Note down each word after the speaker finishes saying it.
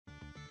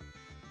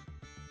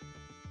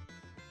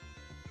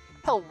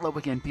Hello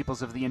again,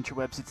 peoples of the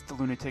interwebs, it's the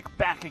Lunatic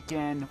back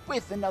again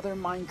with another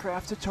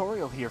Minecraft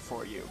tutorial here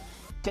for you.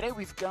 Today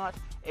we've got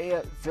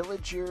a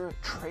villager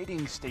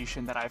trading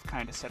station that I've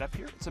kind of set up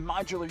here. It's a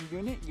modular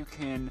unit. You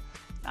can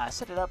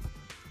set it up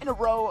in a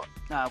row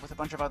with a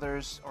bunch of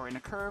others or in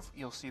a curve.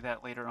 You'll see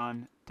that later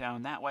on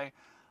down that way.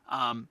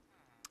 And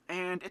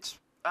it's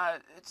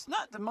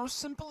not the most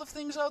simple of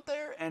things out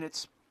there, and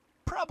it's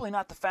probably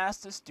not the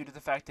fastest due to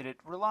the fact that it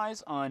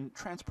relies on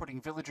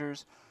transporting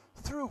villagers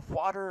through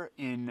water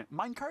in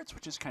minecarts,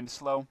 which is kind of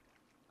slow.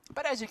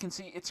 But as you can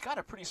see, it's got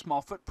a pretty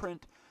small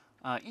footprint.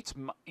 Each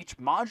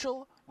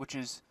module, which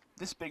is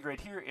this big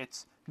right here,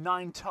 it's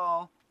 9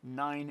 tall,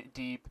 9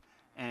 deep,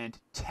 and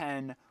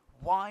 10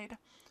 wide.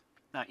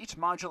 Each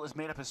module is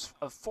made up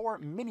of 4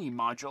 mini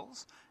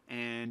modules,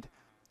 and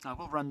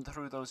we'll run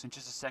through those in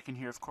just a second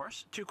here, of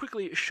course. To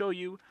quickly show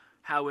you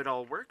how it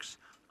all works,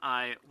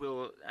 I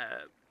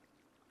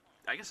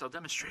guess I'll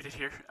demonstrate it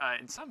here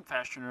in some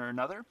fashion or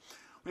another.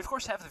 We, of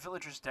course, have the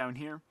villagers down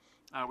here,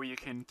 where you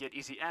can get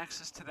easy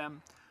access to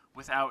them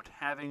without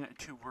having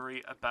to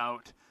worry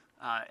about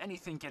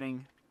anything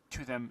getting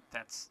to them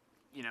that's,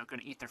 going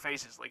to eat their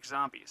faces like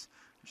zombies,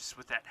 just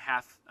with that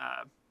half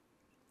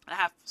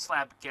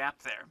slab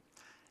gap there.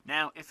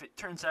 Now, if it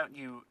turns out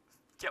you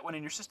get one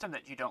in your system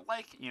that you don't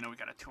like, we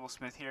got a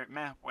toolsmith here,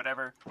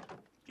 whatever,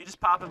 you just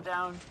pop them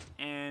down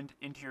and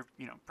into your,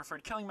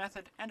 preferred killing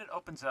method, and it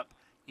opens up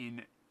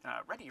in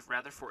ready,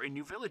 rather, for a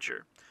new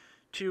villager.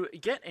 To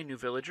get a new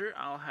villager,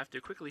 I'll have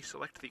to quickly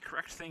select the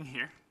correct thing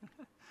here.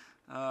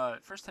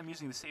 First time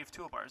using the save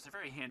toolbars, they're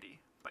very handy.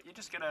 But you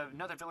just get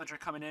another villager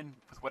coming in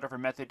with whatever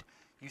method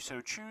you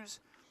so choose,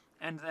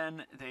 and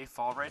then they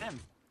fall right in,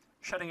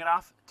 shutting it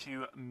off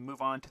to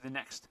move on to the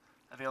next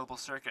available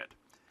circuit.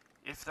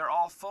 If they're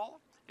all full,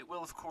 it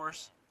will, of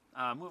course,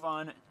 move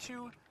on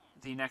to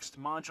the next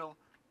module.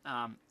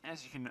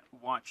 As you can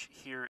watch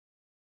here,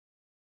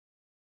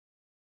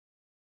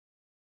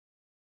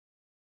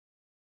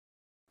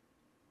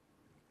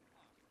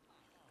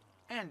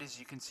 and as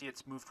you can see,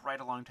 it's moved right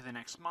along to the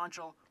next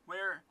module,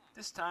 where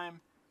this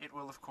time it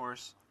will, of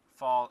course,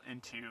 fall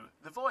into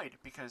the void,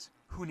 because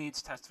who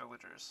needs test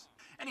villagers?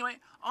 Anyway,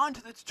 on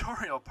to the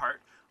tutorial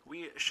part.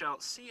 We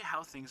shall see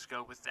how things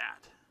go with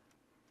that.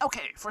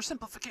 Okay, for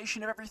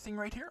simplification of everything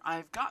right here,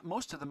 I've got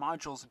most of the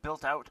modules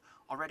built out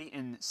already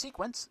in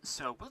sequence,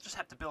 so we'll just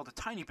have to build a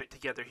tiny bit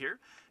together here.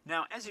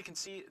 Now, as you can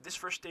see, this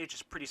first stage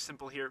is pretty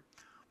simple here.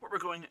 What we're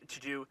going to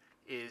do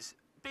is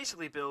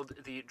basically build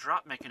the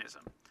drop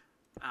mechanism.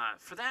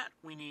 For that,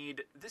 we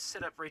need this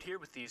setup right here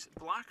with these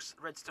blocks,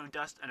 redstone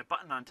dust, and a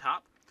button on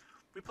top.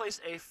 We place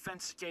a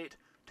fence gate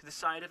to the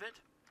side of it,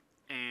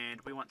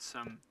 and we want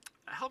some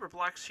helper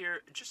blocks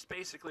here, just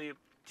basically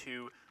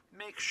to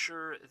make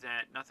sure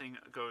that nothing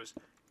goes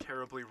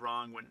terribly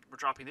wrong when we're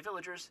dropping the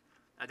villagers.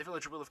 The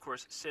villager will, of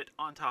course, sit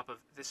on top of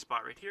this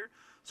spot right here,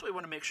 so we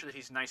want to make sure that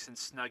he's nice and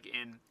snug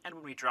in, and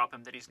when we drop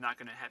him, that he's not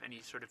going to have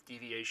any sort of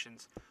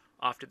deviations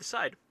off to the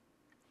side.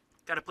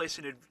 Got to place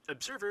an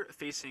observer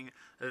facing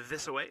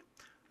this way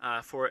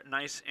for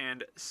nice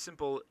and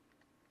simple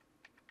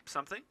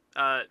something.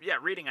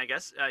 Reading, I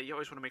guess. You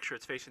always want to make sure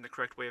it's facing the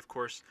correct way, of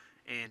course,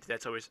 and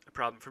that's always a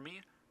problem for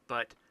me,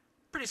 but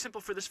pretty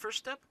simple for this first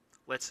step.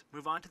 Let's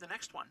move on to the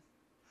next one.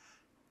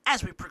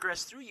 As we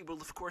progress through, you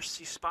will, of course,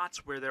 see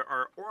spots where there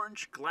are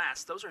orange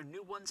glass. Those are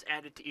new ones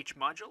added to each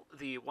module.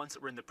 The ones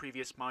that were in the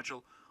previous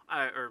module,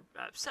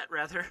 set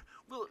rather,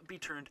 will be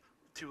turned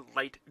to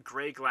light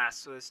gray glass,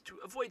 so as to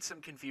avoid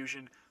some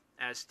confusion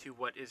as to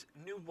what is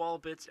new wall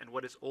bits and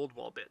what is old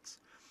wall bits.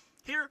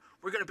 Here,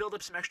 we're going to build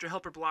up some extra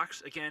helper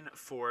blocks, again,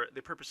 for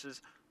the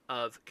purposes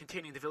of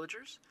containing the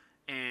villagers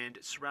and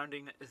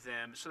surrounding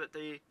them so that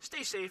they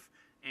stay safe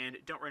and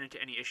don't run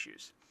into any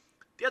issues.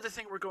 The other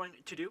thing we're going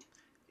to do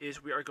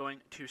is we are going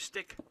to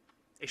stick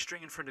a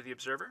string in front of the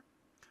observer.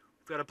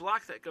 We've got a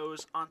block that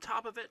goes on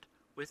top of it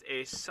with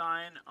a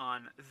sign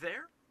on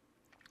there.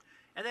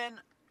 And then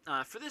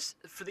for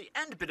the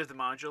end bit of the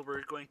module,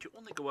 we're going to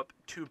only go up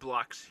 2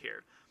 blocks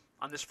here.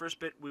 On this first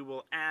bit, we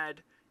will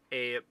add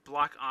a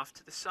block off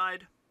to the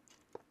side.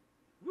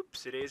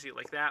 Whoopsie-daisy,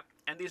 like that.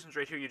 And these ones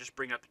right here, you just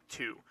bring up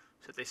 2,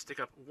 so that they stick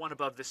up one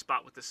above this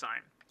spot with the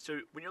sign. So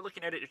when you're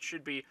looking at it, it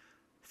should be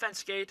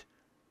fence gate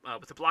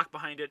with a block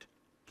behind it,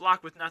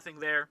 block with nothing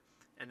there,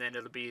 and then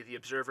it'll be the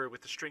observer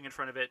with the string in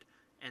front of it,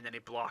 and then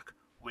a block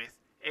with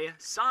a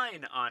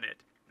sign on it.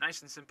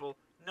 Nice and simple.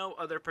 No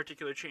other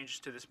particular changes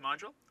to this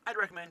module. I'd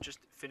recommend just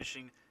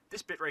finishing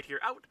this bit right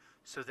here out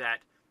so that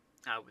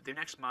the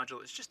next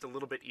module is just a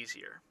little bit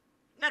easier.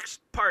 Next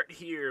part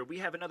here, we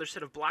have another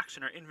set of blocks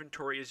in our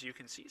inventory, as you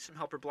can see. Some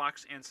helper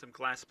blocks and some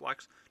glass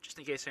blocks, just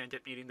in case I end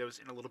up needing those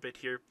in a little bit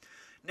here.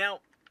 Now,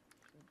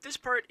 this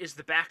part is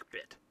the back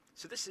bit.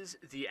 So this is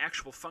the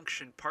actual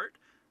function part.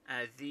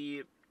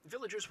 The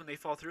villagers, when they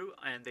fall through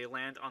and they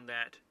land on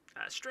that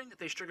string,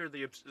 they trigger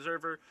the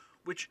observer,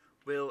 which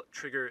will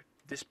trigger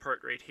this part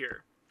right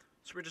here.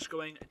 So we're just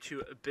going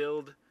to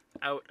build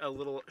out a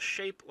little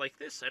shape like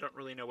this. I don't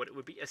really know what it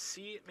would be. A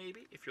C,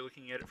 maybe, if you're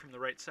looking at it from the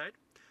right side.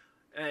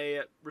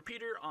 A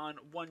repeater on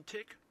 1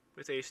 tick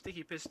with a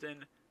sticky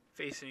piston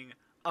facing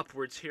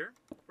upwards here.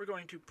 We're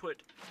going to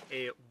put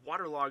a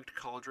waterlogged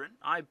cauldron.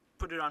 I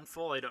put it on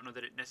full. I don't know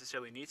that it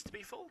necessarily needs to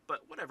be full,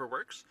 but whatever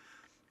works.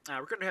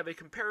 We're going to have a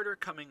comparator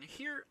coming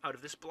here out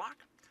of this block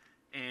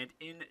and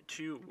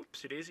into,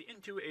 whoopsie-daisy,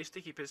 into a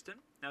sticky piston.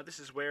 Now this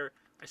is where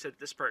I said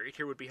this part right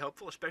here would be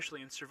helpful,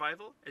 especially in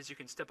survival, as you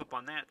can step up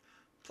on that,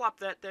 plop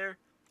that there,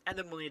 and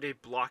then we'll need a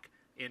block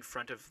in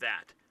front of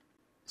that.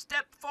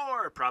 Step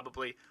 4,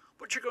 probably.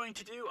 What you're going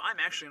to do, I'm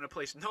actually going to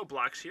place no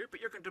blocks here, but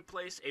you're going to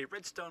place a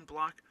redstone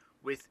block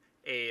with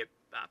a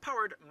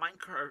powered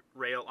minecart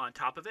rail on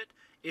top of it.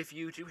 If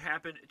you do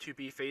happen to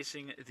be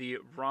facing the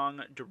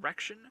wrong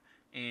direction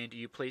and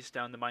you place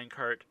down the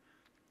minecart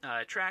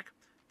track,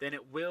 then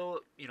it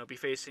will, be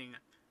facing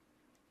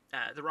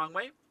the wrong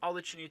way. All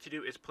that you need to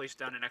do is place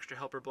down an extra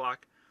helper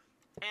block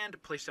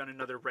and place down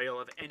another rail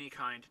of any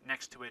kind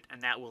next to it,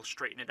 and that will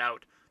straighten it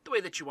out the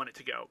way that you want it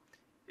to go.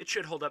 It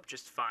should hold up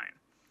just fine.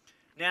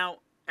 Now,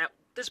 at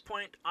this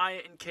point,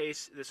 I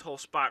encase this whole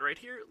spot right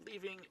here,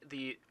 leaving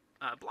the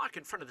block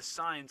in front of the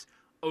signs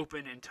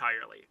open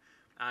entirely.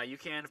 You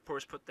can, of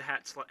course, put the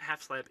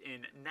half slab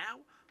in now,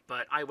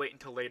 but I wait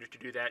until later to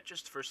do that,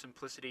 just for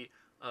simplicity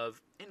of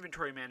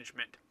inventory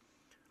management.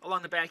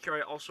 Along the back here,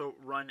 I also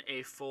run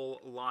a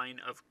full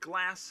line of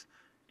glass,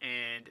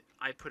 and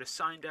I put a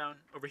sign down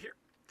over here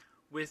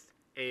with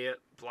a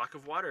block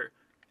of water,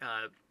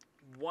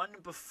 one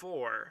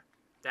before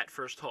that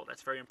first hole.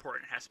 That's very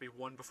important. It has to be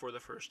one before the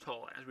first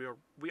hole, as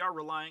we are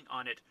relying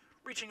on it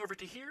reaching over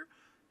to here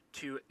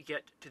to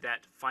get to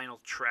that final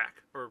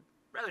track, or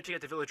rather to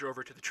get the villager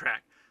over to the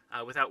track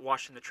without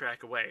washing the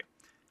track away.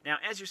 Now,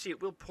 as you see,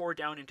 it will pour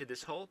down into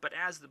this hole, but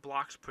as the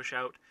blocks push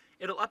out,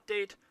 it'll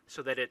update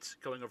so that it's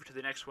going over to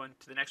the next one,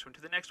 to the next one,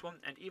 to the next one,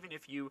 and even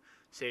if you,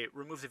 say,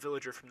 remove the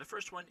villager from the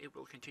first one, it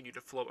will continue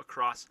to flow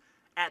across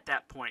at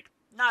that point.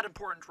 Not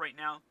important right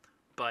now,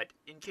 but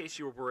in case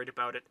you were worried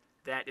about it,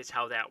 that is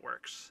how that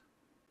works.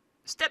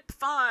 Step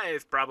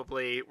 5,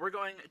 probably. We're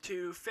going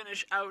to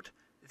finish out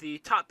the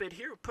top bit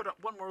here, put up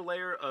one more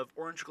layer of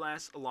orange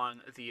glass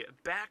along the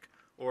back,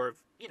 or,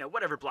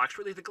 whatever blocks.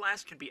 Really, the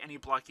glass can be any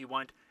block you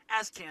want,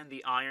 as can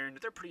the iron.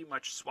 They're pretty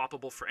much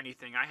swappable for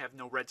anything. I have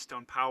no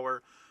redstone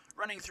power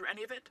running through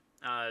any of it.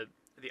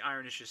 The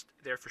iron is just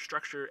there for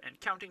structure and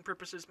counting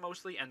purposes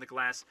mostly, and the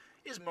glass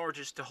is more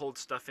just to hold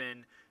stuff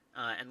in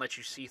and let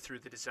you see through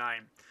the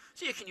design.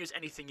 So you can use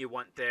anything you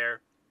want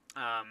there.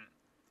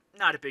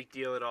 Not a big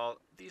deal at all.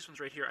 These ones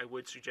right here, I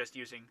would suggest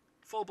using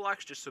full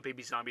blocks just so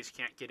baby zombies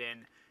can't get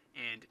in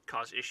and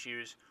cause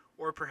issues,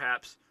 or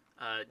perhaps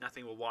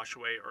nothing will wash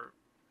away,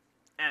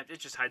 and it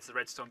just hides the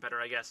redstone better,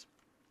 I guess.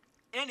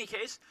 In any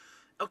case,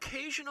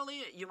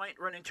 occasionally you might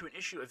run into an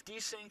issue of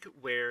desync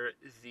where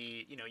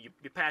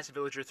you pass a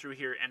villager through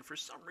here, and for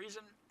some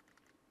reason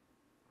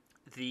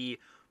the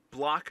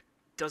block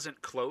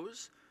doesn't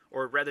close,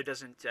 or rather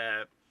doesn't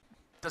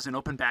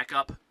open back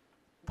up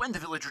when the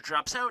villager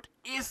drops out.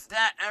 If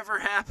that ever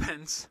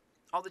happens,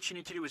 all that you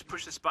need to do is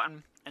push this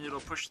button, and it'll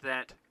push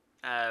that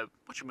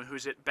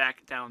whatchamahoosit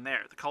back down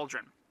there, the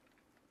cauldron.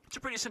 It's a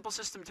pretty simple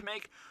system to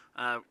make.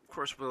 Of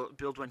course, we'll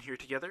build one here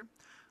together.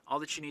 All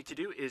that you need to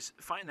do is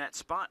find that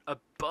spot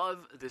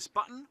above this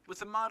button. With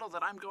the model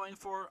that I'm going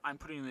for, I'm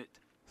putting it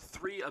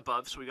 3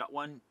 above, so we got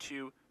 1,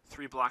 2,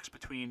 3 blocks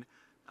between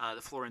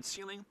the floor and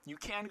ceiling. You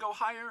can go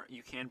higher,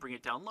 you can bring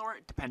it down lower,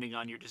 depending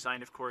on your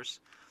design, of course.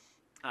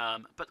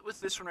 But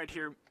with this one right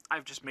here,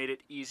 I've just made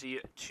it easy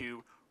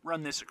to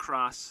run this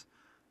across.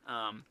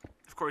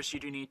 Of course,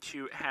 you do need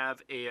to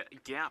have a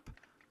gap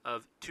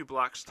of 2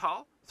 blocks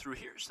tall through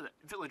here so that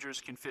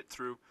villagers can fit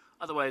through.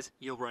 Otherwise,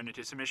 you'll run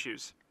into some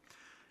issues.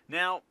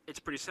 Now, it's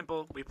pretty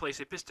simple. We place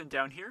a piston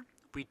down here.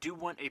 We do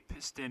want a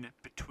piston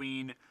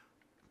between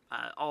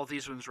all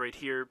these ones right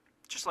here,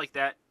 just like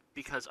that,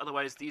 because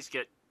otherwise these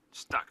get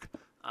stuck.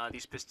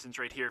 These pistons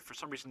right here, for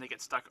some reason they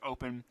get stuck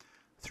open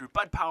through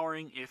bud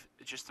powering if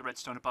just the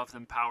redstone above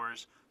them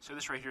powers. So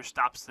this right here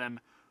stops them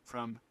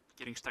from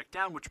getting stuck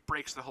down, which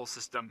breaks the whole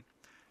system.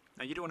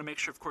 Now you do want to make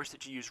sure, of course,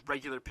 that you use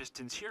regular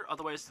pistons here,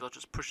 otherwise they'll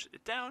just push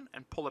it down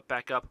and pull it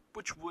back up,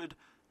 which would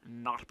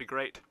not be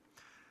great.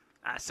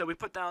 So we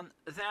put down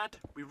that,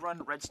 we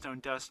run redstone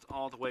dust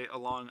all the way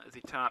along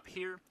the top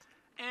here,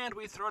 and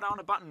we throw down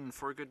a button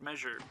for good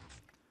measure.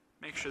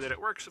 Make sure that it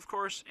works, of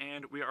course,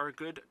 and we are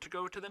good to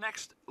go to the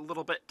next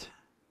little bit.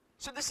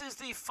 So this is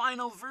the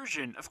final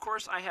version. Of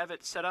course, I have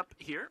it set up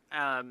here,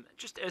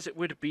 just as it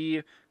would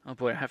be. Oh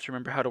boy, I have to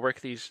remember how to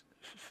work these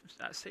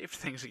saved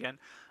things again.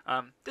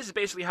 This is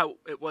basically how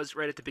it was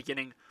right at the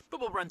beginning,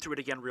 but we'll run through it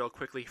again real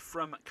quickly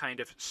from kind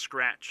of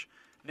scratch.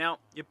 Now,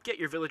 you get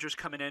your villagers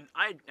coming in.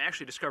 I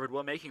actually discovered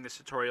while making this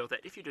tutorial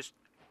that if you just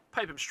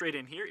pipe them straight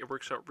in here, it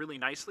works out really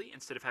nicely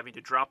instead of having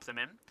to drop them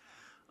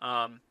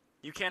in.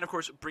 You can, of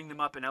course, bring them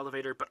up an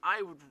elevator, but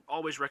I would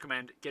always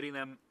recommend getting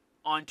them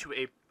onto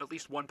at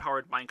least one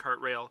powered minecart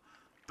rail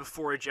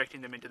before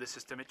ejecting them into the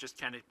system. It just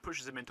kind of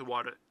pushes them into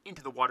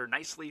the water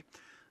nicely.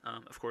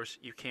 Of course,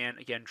 you can,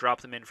 again,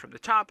 drop them in from the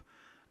top,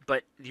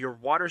 but your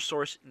water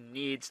source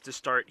needs to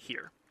start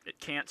here. It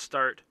can't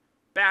start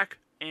back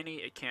any,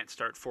 it can't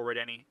start forward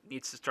any, it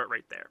needs to start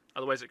right there.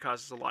 Otherwise it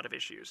causes a lot of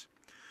issues.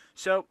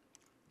 So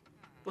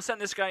we'll send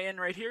this guy in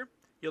right here.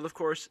 You'll of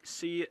course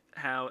see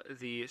how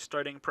the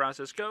starting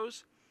process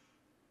goes.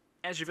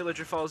 As your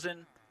villager falls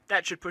in,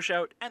 that should push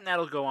out, and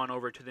that'll go on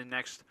over to the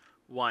next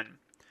one.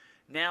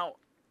 Now,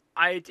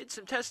 I did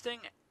some testing,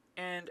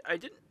 and I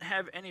didn't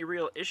have any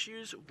real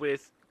issues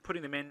with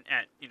putting them in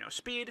at,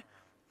 speed.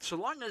 So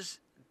long as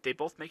they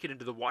both make it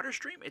into the water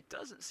stream, it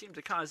doesn't seem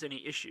to cause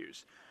any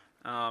issues.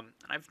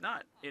 I've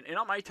not, in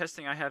all my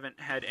testing, I haven't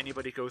had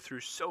anybody go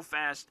through so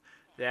fast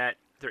that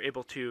they're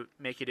able to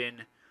make it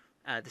in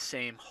the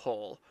same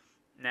hole.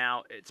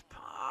 Now, it's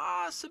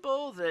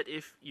possible that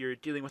if you're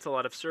dealing with a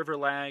lot of server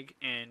lag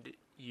and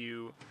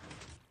you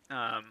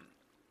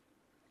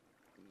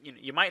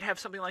might have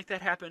something like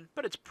that happen,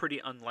 but it's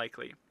pretty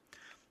unlikely.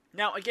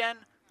 Now, again,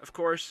 of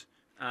course,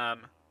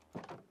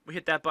 we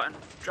hit that button,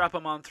 drop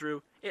them on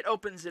through, it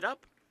opens it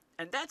up,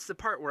 and that's the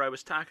part where I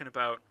was talking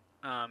about.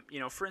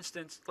 For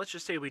instance, let's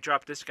just say we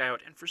dropped this guy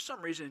out, and for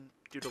some reason,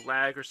 due to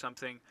lag or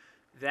something,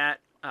 that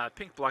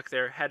pink block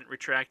there hadn't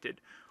retracted.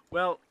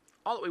 Well,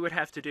 all that we would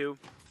have to do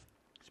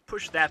is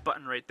push that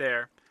button right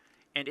there,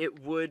 and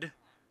it would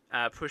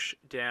push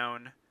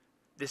down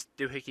this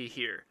doohickey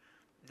here.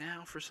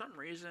 Now, for some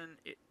reason,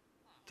 it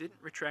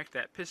didn't retract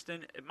that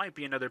piston. It might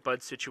be another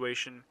bud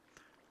situation.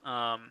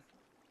 Let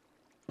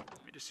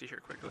me just see here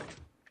quickly.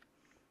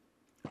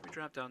 Let me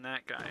drop down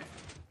that guy.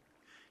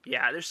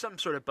 Yeah, there's some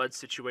sort of bud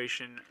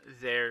situation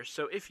there.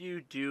 So if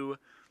you do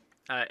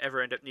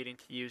ever end up needing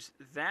to use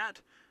that,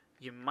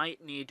 you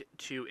might need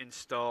to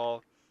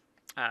install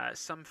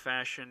some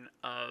fashion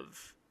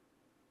of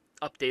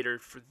updater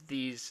for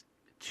these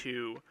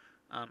two.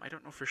 I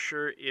don't know for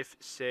sure if,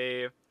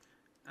 say,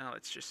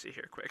 let's just see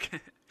here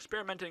quick.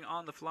 Experimenting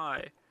on the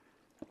fly.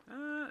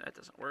 That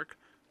doesn't work.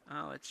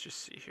 Let's just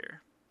see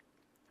here.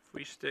 If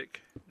we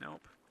stick,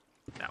 nope,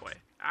 that way.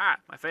 Ah,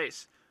 my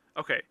face.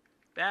 Okay,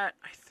 that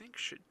I think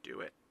should do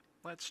it.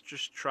 Let's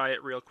just try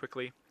it real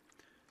quickly.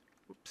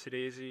 Whoopsie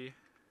daisy.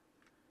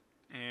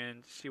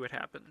 And see what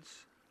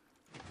happens.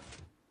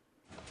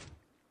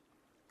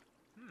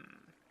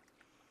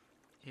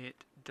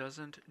 It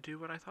doesn't do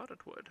what I thought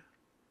it would.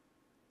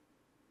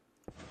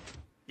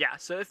 Yeah,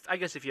 so I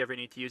guess if you ever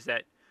need to use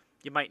that,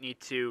 you might need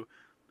to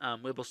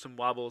wibble some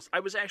wobbles. I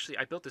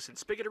built this in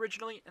Spigot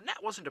originally, and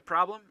that wasn't a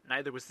problem.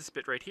 Neither was this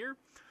bit right here.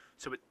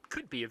 So it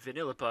could be a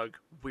vanilla bug,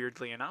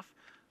 weirdly enough.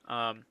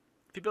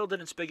 If you build it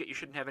in Spigot, you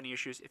shouldn't have any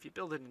issues. If you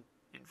build it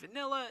in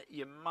vanilla,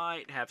 you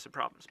might have some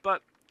problems.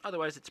 But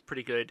otherwise, it's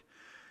pretty good.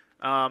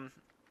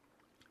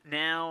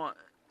 Now,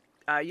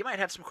 you might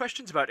have some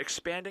questions about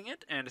expanding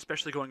it, and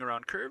especially going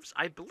around curves.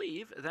 I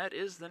believe that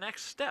is the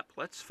next step.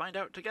 Let's find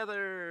out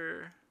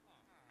together.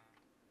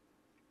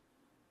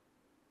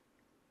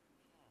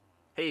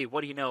 Hey,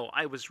 what do you know?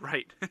 I was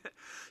right.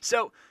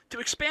 So, to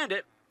expand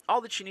it,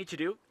 all that you need to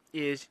do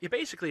is you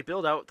basically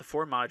build out the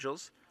 4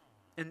 modules,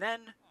 and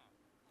then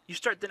you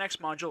start the next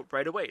module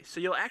right away. So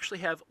you'll actually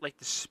have like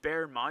the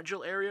spare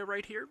module area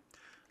right here.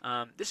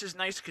 This is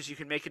nice because you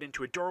can make it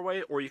into a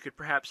doorway, or you could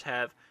perhaps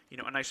have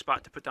a nice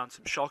spot to put down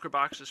some shulker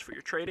boxes for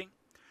your trading.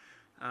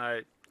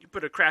 You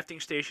put a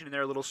crafting station in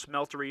there, a little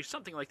smeltery,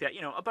 something like that.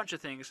 A bunch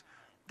of things.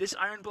 This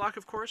iron block,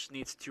 of course,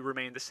 needs to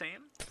remain the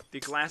same.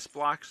 The glass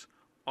blocks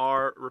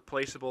are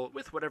replaceable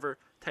with whatever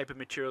type of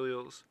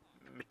materials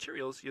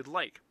you'd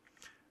like.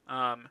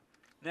 Now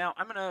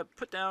I'm gonna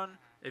put down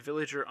a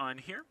villager on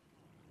here,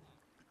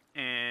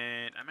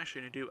 and I'm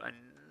actually gonna do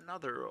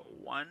another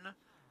one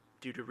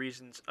due to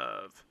reasons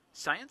of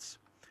science,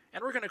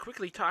 and we're gonna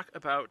quickly talk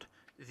about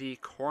the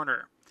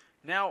corner.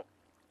 Now,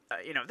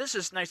 this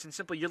is nice and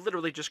simple. You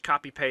literally just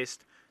copy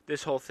paste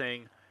this whole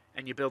thing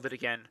and you build it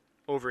again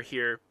over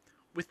here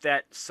with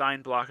that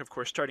sign block, of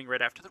course, starting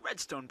right after the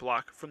redstone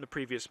block from the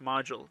previous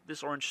module.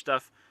 This orange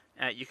stuff,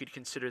 you could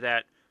consider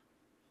that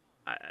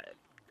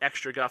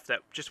extra guff that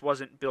just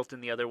wasn't built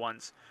in the other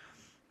ones.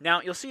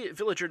 Now, you'll see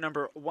villager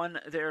number 1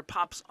 there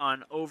pops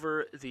on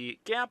over the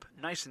gap,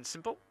 nice and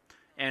simple,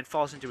 and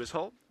falls into his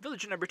hole.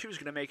 Villager number 2 is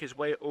going to make his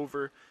way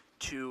over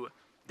to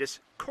this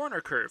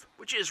corner curve,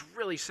 which is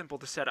really simple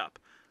to set up.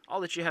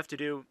 All that you have to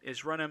do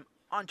is run him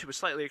onto a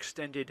slightly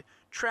extended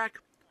track,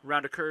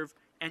 around a curve,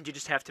 and you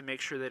just have to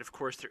make sure that, of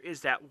course, there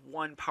is that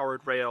one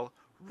powered rail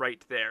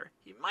right there.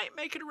 He might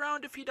make it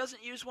around if he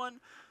doesn't use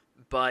one,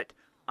 but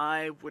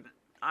I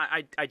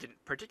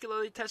didn't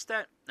particularly test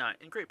that,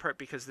 in great part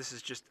because this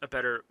is just a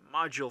better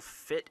module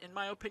fit, in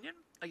my opinion.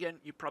 Again,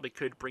 you probably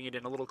could bring it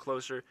in a little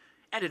closer,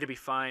 and it'd be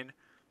fine.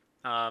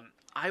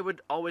 I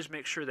would always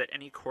make sure that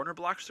any corner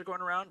blocks that are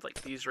going around,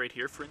 like these right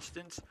here, for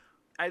instance,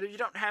 either you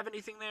don't have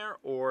anything there,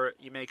 or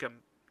you make them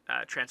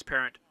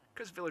transparent,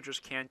 because villagers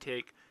can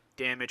take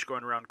damage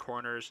going around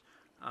corners,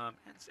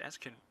 as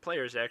can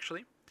players,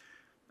 actually.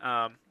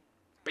 But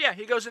yeah,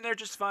 he goes in there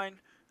just fine.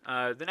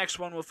 The next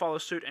one will follow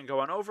suit and go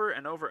on over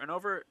and over and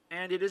over,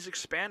 and it is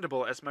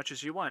expandable as much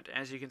as you want.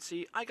 As you can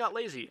see, I got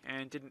lazy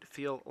and didn't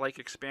feel like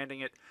expanding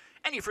it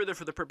any further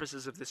for the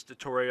purposes of this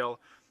tutorial,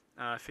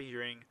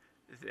 figuring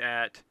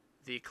that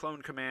the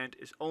clone command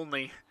is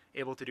only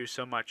able to do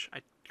so much.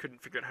 I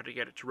couldn't figure out how to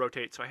get it to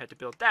rotate, so I had to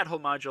build that whole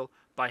module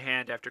by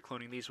hand after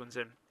cloning these ones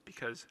in,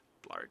 because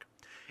blarg.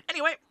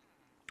 Anyway,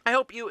 I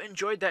hope you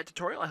enjoyed that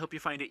tutorial. I hope you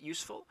find it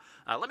useful.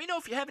 Let me know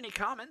if you have any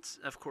comments,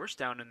 of course,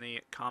 down in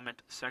the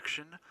comment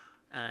section.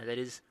 That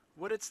is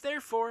what it's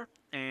there for.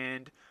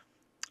 And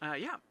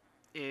yeah,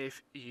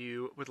 if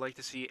you would like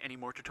to see any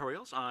more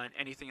tutorials on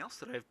anything else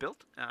that I've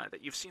built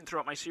that you've seen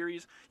throughout my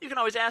series, you can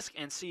always ask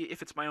and see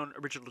if it's my own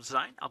original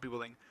design. I'll be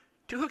willing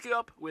to hook you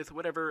up with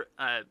whatever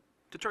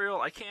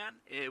tutorial I can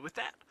with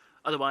that.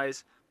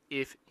 Otherwise,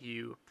 if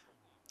you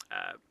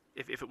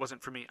if it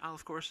wasn't for me, I'll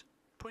of course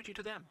point you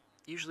to them.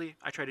 Usually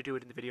I try to do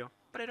it in the video,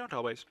 but I don't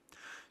always.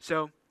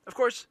 So, of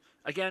course,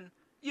 again,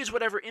 use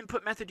whatever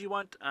input method you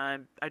want. I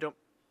don't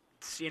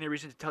see any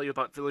reason to tell you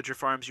about villager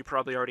farms. You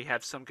probably already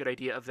have some good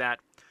idea of that.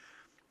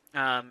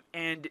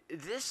 And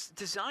this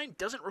design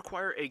doesn't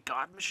require a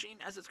god machine,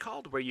 as it's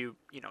called, where you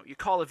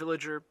call a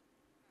villager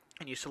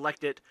and you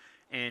select it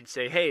and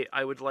say, hey,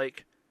 I would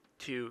like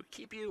to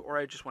keep you, or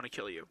I just want to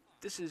kill you.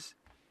 This is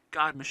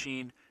god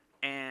machine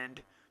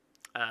and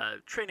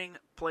trading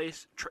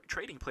place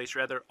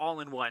rather, all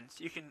in one.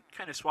 So you can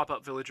kind of swap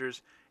out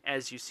villagers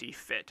as you see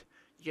fit.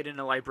 You get in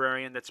a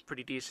librarian that's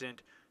pretty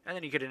decent, and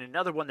then you get in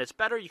another one that's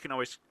better. You can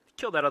always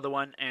kill that other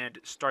one and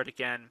start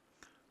again,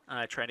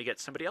 trying to get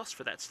somebody else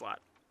for that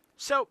slot.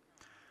 So,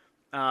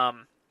 yeah,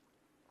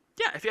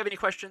 if you have any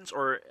questions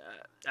or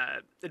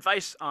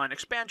advice on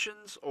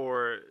expansions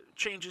or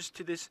changes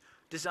to this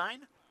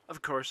design,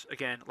 of course,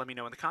 again, let me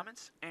know in the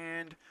comments,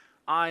 and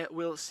I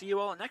will see you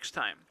all next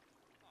time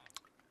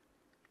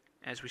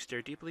as we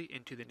stare deeply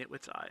into the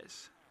nitwit's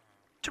eyes.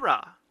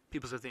 Ta-ra,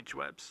 peoples of the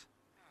interwebs.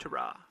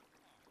 Ta-ra.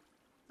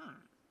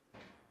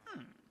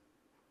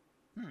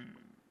 Mm-hmm.